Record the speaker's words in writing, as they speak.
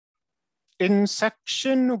In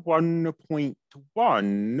section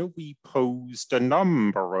 1.1, we posed a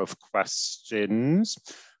number of questions.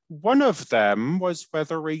 One of them was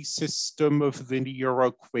whether a system of linear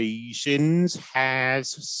equations has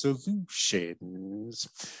solutions.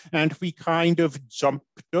 And we kind of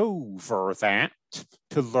jumped over that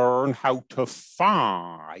to learn how to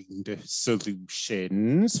find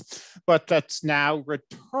solutions. But let's now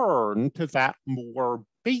return to that more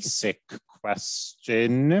basic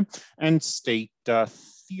question and state a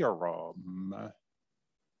theorem.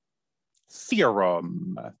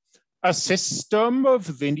 Theorem. A system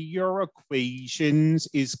of linear equations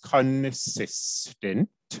is consistent,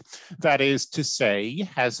 that is to say,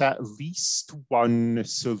 has at least one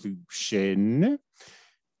solution,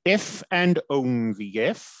 if and only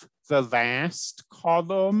if the last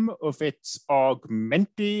column of its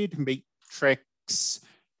augmented matrix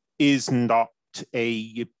is not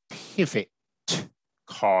a pivot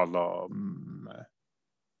column.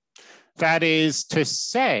 That is to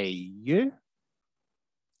say,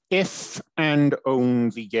 if and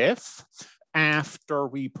only if, after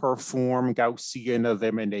we perform Gaussian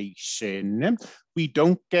elimination, we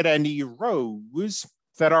don't get any rows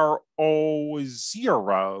that are all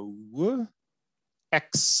zero,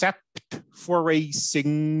 except for a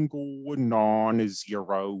single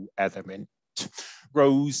non-zero element.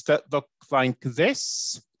 Rows that look like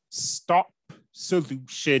this stop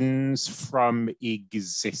solutions from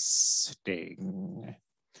existing.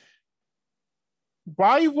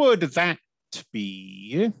 Why would that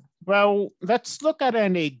be? Well, let's look at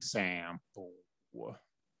an example.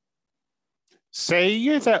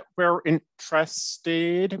 Say that we're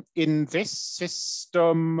interested in this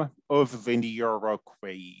system of linear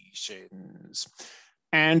equations,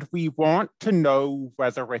 and we want to know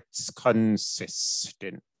whether it's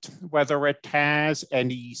consistent, whether it has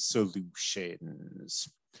any solutions.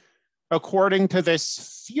 According to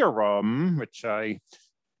this theorem, which I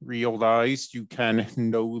realized you can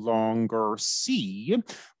no longer see,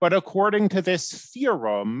 but according to this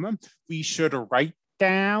theorem, we should write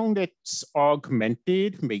down its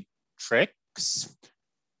augmented matrix,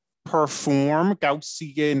 perform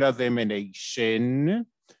Gaussian elimination,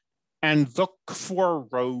 and look for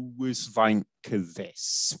rows like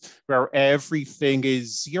this, where everything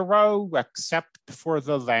is zero except for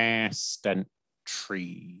the last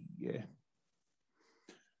entry.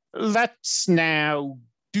 Let's now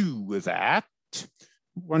do that.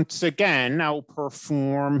 Once again, I'll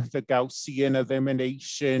perform the Gaussian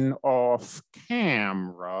elimination off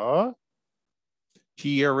camera.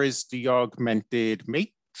 Here is the augmented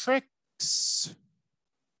matrix.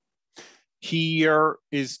 Here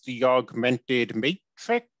is the augmented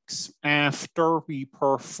matrix after we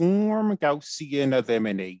perform Gaussian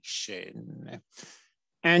elimination.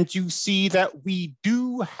 And you see that we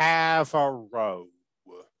do have a row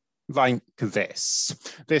like this.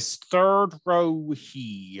 This third row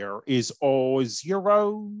here is all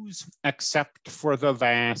zeros except for the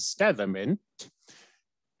last element.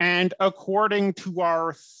 And according to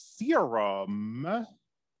our theorem,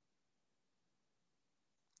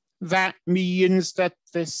 that means that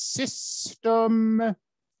the system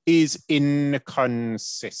is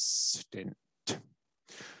inconsistent.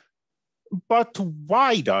 But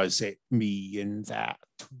why does it mean that?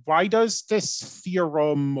 Why does this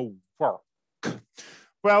theorem work?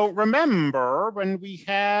 Well, remember, when we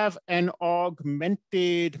have an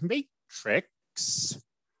augmented matrix,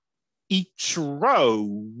 each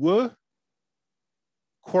row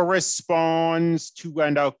corresponds to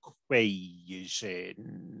an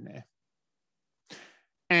equation.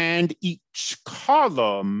 And each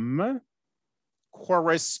column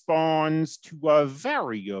corresponds to a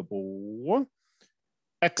variable,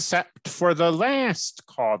 except for the last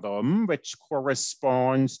column, which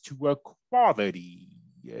corresponds to a quantity.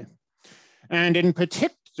 And in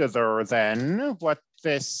particular, then, what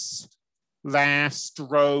this last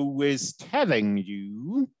row is telling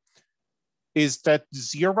you is that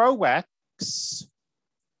 0x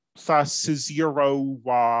plus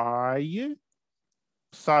 0y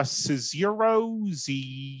plus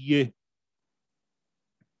 0z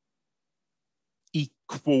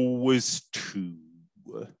equals 2.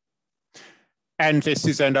 And this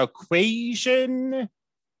is an equation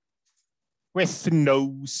with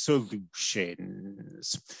no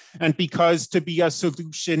solutions. And because to be a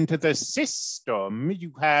solution to the system,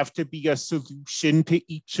 you have to be a solution to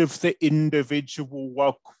each of the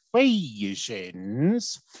individual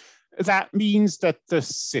equations, that means that the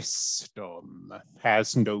system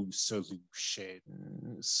has no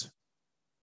solutions.